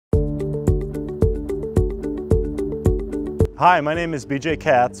Hi, my name is BJ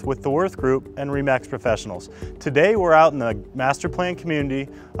Katz with the Worth Group and RE/MAX Professionals. Today we're out in the master plan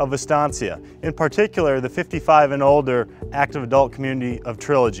community of Estancia, in particular the 55 and older active adult community of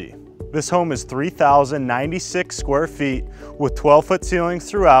Trilogy. This home is 3,096 square feet with 12-foot ceilings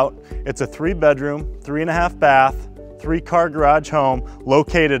throughout. It's a 3-bedroom, 3.5 bath, 3-car garage home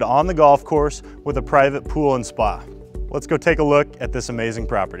located on the golf course with a private pool and spa. Let's go take a look at this amazing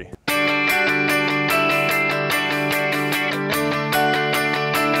property.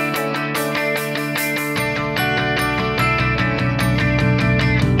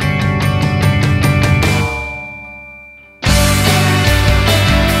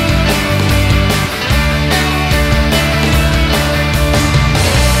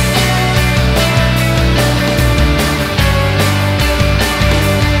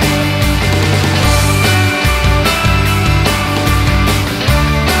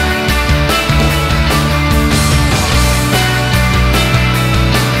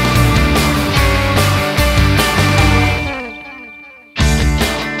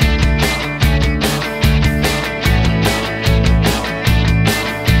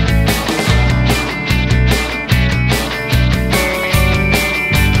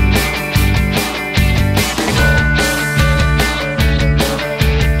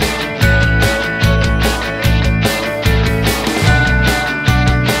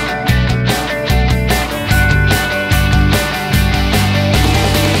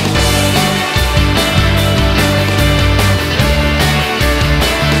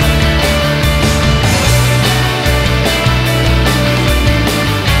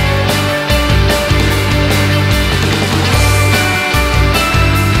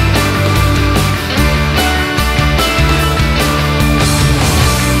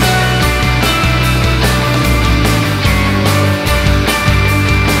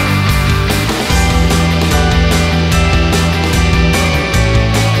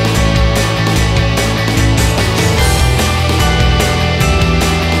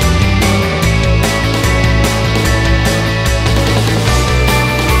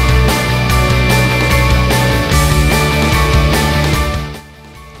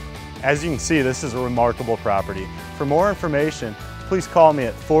 As you can see, this is a remarkable property. For more information, please call me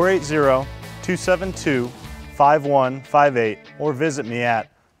at 480-272-5158 or visit me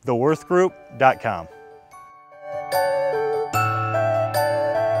at theworthgroup.com.